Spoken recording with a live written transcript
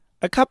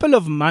A couple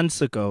of months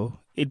ago,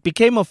 it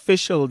became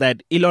official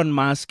that Elon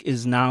Musk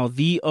is now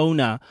the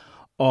owner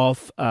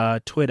of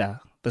Twitter,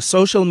 the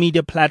social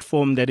media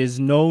platform that is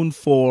known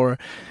for,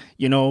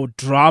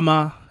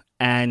 drama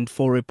and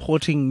for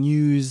reporting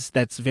news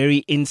that's very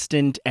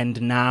instant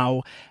and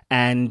now,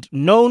 and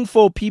known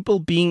for people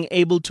being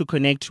able to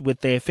connect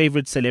with their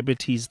favorite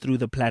celebrities through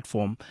the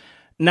platform.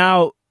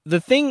 Now, the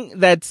thing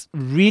that's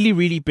really,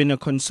 really been a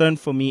concern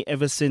for me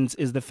ever since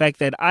is the fact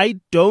that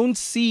I don't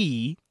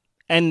see,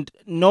 and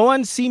no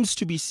one seems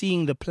to be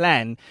seeing the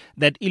plan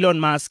that Elon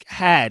Musk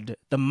had,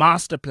 the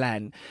master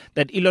plan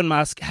that Elon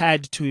Musk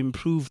had to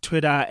improve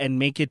Twitter and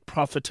make it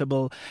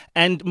profitable.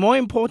 And more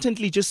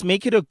importantly, just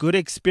make it a good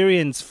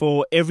experience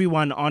for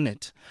everyone on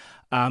it.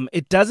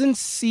 It doesn't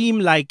seem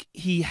like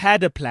he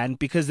had a plan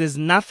because there's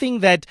nothing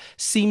that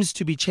seems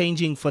to be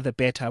changing for the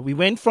better. We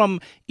went from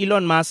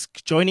Elon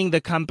Musk joining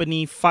the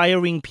company,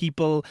 firing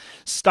people,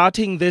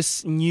 starting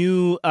this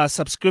new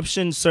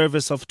subscription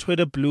service of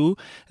Twitter Blue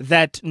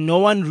that no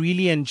one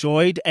really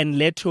enjoyed and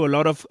led to a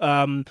lot of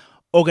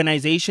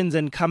organizations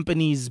and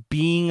companies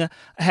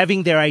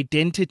having their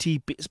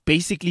identity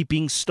basically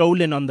being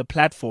stolen on the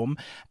platform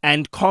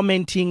and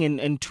commenting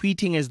and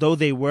tweeting as though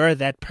they were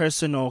that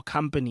person or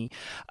company.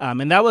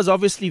 And that was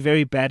obviously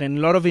very bad. And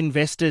a lot of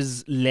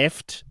investors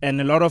left and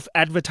a lot of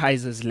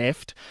advertisers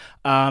left.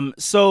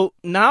 So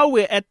now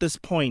we're at this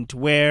point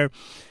where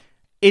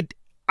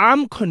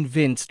I'm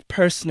convinced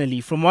personally,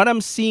 from what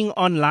I'm seeing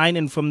online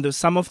and from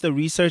some of the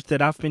research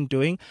that I've been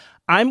doing,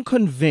 I'm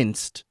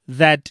convinced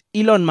that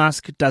Elon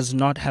Musk does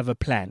not have a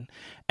plan.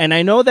 And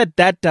I know that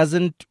that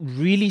doesn't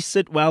really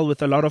sit well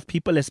with a lot of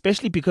people,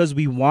 especially because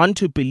we want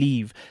to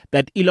believe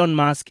that Elon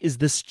Musk is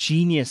this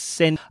genius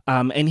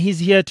and he's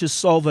here to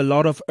solve a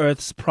lot of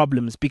Earth's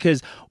problems.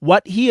 Because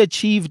what he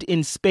achieved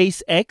in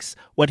SpaceX,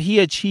 what he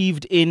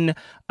achieved in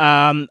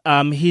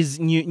his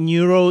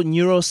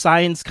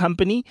neuroscience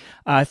company,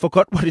 I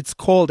forgot what it's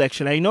called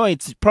actually. I know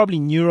it's probably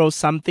neuro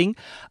something.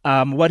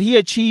 What he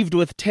achieved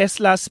with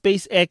Tesla,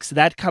 SpaceX,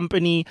 that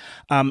company,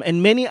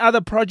 and many other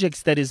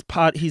projects that he's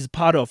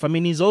part of. I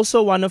mean, he's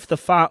also one of the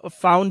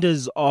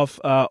founders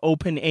of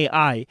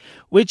OpenAI,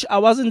 which I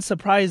wasn't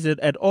surprised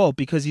at all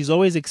because he's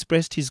always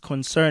expressed his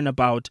concern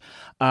about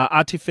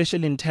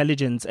artificial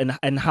intelligence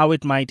and how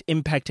it might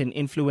impact and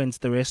influence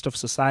the rest of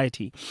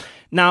society.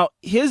 Now,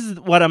 here's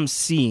what I'm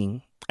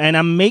seeing. And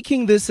I'm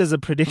making this as a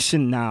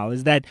prediction now,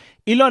 is that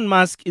Elon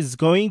Musk is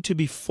going to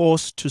be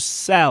forced to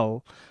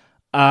sell.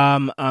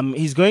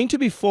 He's going to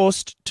be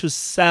forced to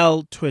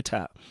sell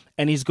Twitter.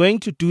 And he's going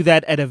to do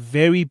that at a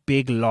very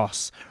big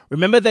loss.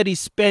 Remember that he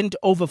spent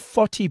over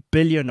 40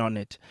 billion on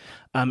it.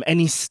 And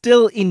he's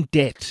still in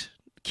debt.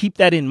 Keep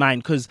that in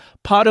mind, because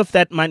part of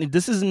that money,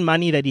 this isn't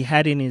money that he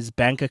had in his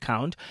bank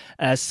account.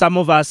 Some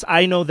of us,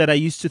 I know that I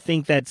used to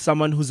think that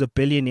someone who's a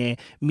billionaire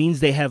means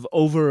they have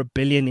over $1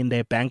 billion in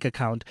their bank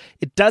account.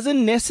 It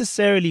doesn't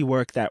necessarily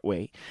work that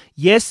way.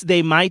 Yes,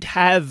 they might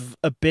have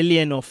 $1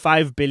 billion or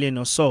 $5 billion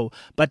or so,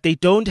 but they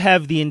don't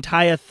have the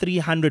entire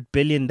 $300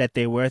 billion that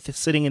they're worth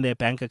sitting in their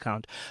bank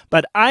account.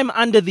 But I'm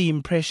under the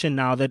impression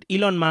now that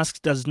Elon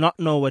Musk does not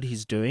know what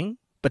he's doing.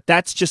 But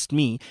that's just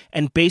me.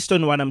 And based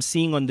on what I'm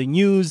seeing on the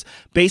news,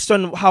 based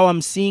on how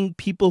I'm seeing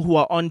people who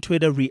are on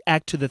Twitter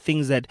react to the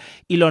things that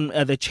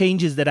the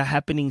changes that are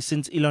happening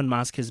since Elon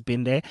Musk has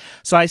been there.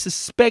 So I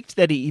suspect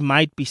that he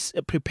might be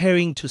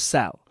preparing to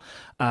sell.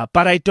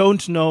 But I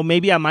don't know.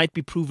 Maybe I might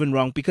be proven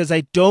wrong because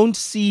I don't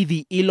see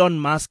the Elon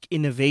Musk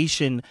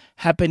innovation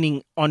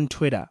happening on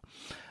Twitter.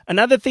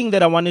 Another thing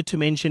that I wanted to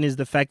mention is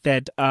the fact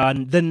that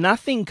the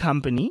Nothing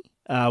Company,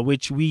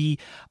 which we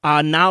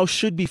now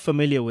should be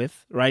familiar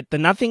with, right? The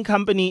Nothing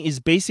Company is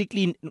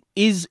basically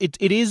it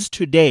is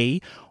today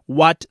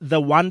what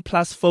the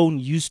OnePlus phone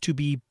used to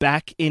be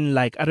back in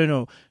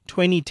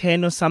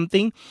 2010 or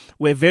something,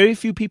 where very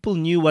few people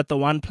knew what the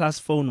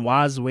OnePlus phone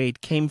was, where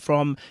it came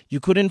from. You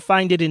couldn't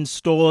find it in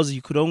stores.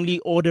 You could only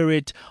order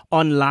it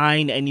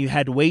online and you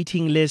had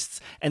waiting lists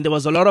and there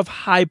was a lot of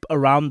hype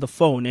around the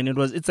phone, and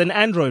it's an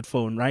Android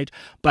phone, right?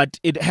 But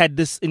it had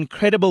this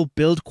incredible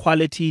build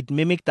quality. It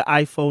mimicked the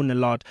iPhone a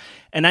lot.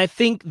 And I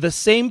think the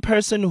same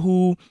person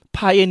who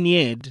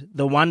pioneered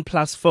the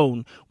OnePlus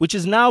phone, which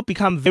has now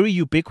become very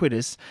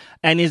ubiquitous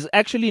and is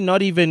actually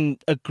not even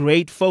a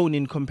great phone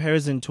in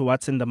comparison to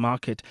what's in the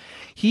market.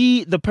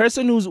 The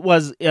person who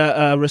was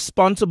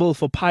responsible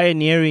for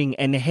pioneering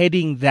and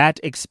heading that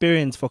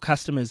experience for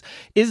customers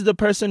is the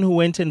person who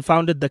went and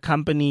founded the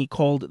company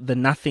called the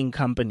Nothing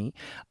Company.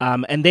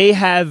 And they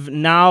have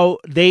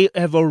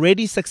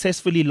already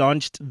successfully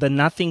launched the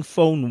Nothing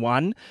Phone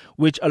 1,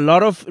 which a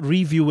lot of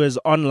reviewers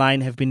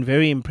online have been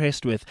very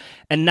impressed with.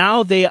 And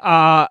now they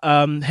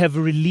have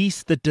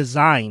released the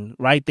design,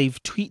 right?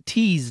 They've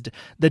teased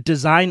the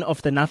design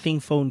of the Nothing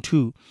Phone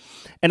 2.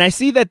 And I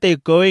see that they're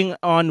going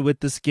on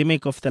with this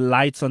gimmick of the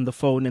lights on the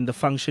phone and the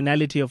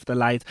functionality of the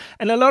lights.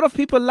 And a lot of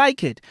people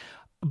like it.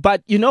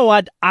 But you know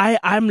what?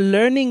 I'm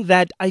learning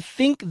that I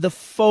think the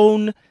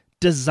phone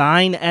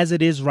design as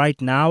it is right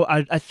now,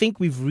 I think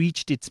we've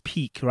reached its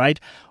peak, right?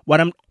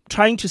 What I'm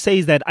trying to say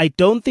is that I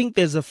don't think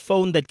there's a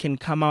phone that can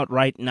come out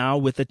right now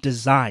with a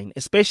design,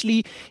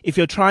 especially if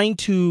you're trying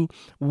to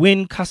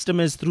win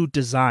customers through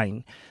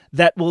design,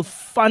 that will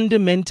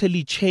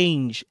fundamentally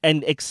change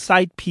and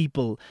excite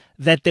people,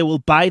 that they will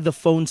buy the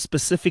phone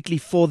specifically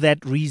for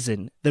that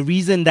reason. The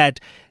reason that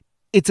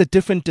it's a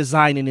different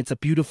design and it's a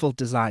beautiful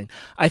design.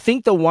 I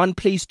think the one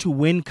place to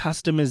win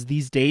customers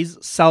these days,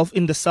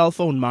 in the cell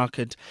phone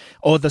market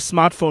or the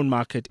smartphone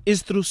market,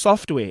 is through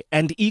software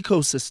and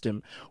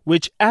ecosystem,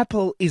 which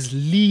Apple is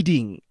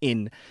leading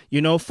in,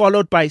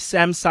 followed by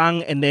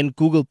Samsung and then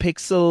Google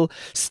Pixel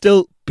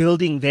still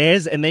building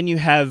theirs. And then you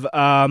have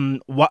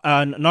not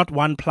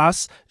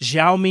OnePlus,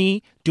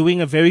 Xiaomi doing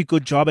a very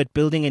good job at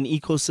building an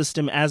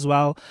ecosystem as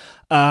well.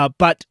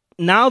 But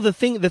now the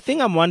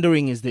thing I'm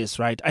wondering is this,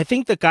 right? I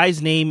think the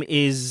guy's name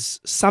is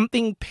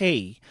something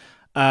Pei.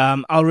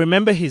 I'll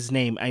remember his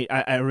name.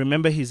 I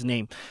remember his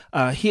name.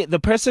 The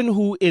person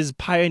who is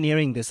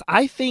pioneering this,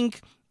 I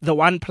think the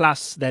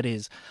OnePlus, that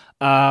is,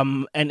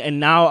 and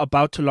now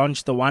about to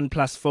launch the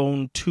OnePlus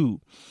Phone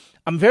 2.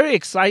 I'm very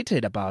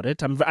excited about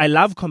it. I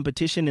love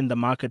competition in the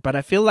market, but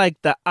I feel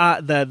like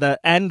the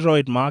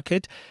Android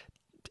market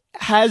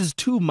has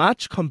too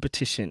much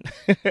competition,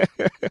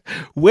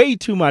 way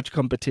too much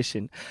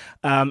competition.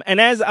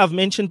 And as I've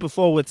mentioned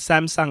before with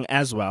Samsung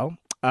as well,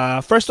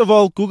 first of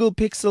all, Google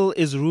Pixel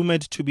is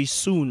rumored to be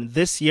soon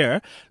this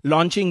year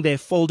launching their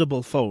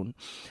foldable phone.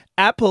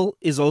 Apple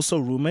is also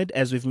rumored,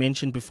 as we've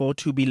mentioned before,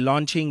 to be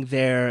launching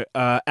their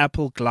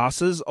Apple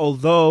glasses,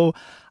 although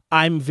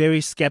I'm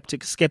very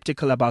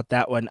skeptical about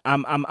that one.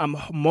 I'm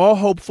more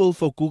hopeful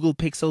for Google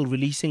Pixel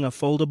releasing a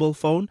foldable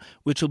phone,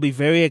 which will be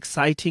very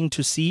exciting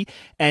to see,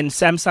 and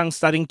Samsung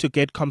starting to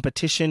get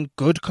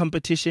good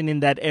competition in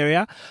that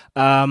area.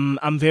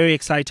 I'm very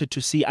excited to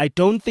see. I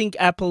don't think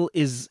Apple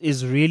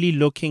is really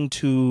looking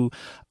to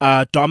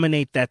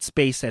dominate that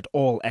space at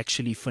all,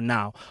 actually, for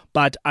now.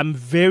 But I'm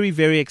very,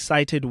 very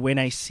excited when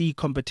I see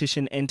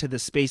competition enter the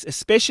space,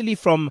 especially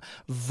from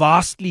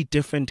vastly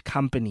different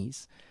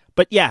companies.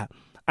 But yeah,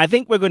 I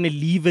think we're going to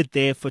leave it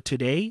there for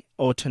today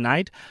or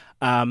tonight.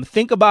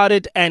 Think about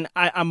it, and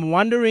I'm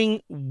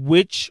wondering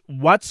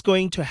what's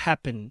going to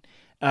happen,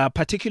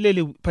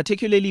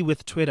 particularly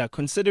with Twitter,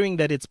 considering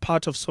that it's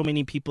part of so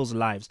many people's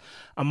lives.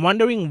 I'm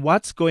wondering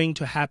what's going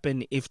to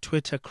happen if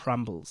Twitter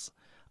crumbles.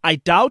 I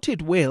doubt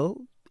it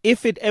will.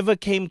 If it ever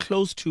came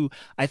close to,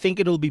 I think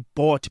it'll be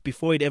bought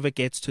before it ever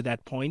gets to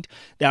that point.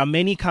 There are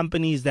many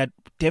companies that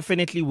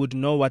definitely would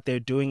know what they're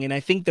doing. And I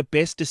think the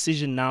best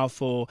decision now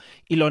for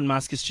Elon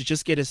Musk is to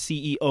just get a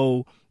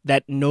CEO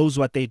that knows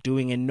what they're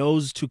doing and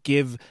knows to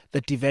give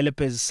the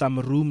developers some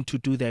room to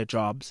do their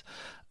jobs.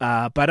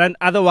 But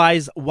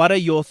otherwise, what are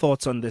your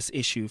thoughts on this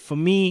issue? For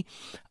me,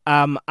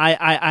 I'm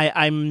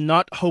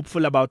not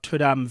hopeful about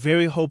Twitter. I'm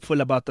very hopeful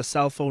about the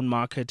cell phone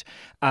market.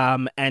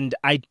 And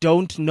I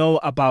don't know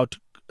about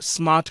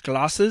smart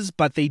glasses,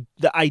 but the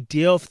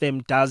idea of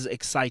them does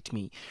excite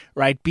me,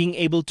 right? Being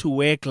able to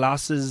wear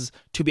glasses,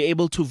 to be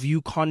able to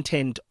view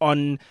content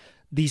on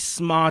these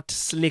smart,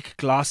 slick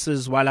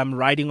glasses while I'm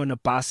riding on a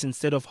bus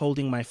instead of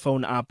holding my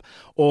phone up,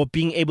 or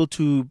being able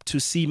to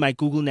see my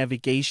Google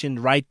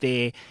navigation right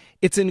there.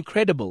 It's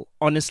incredible,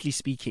 honestly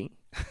speaking.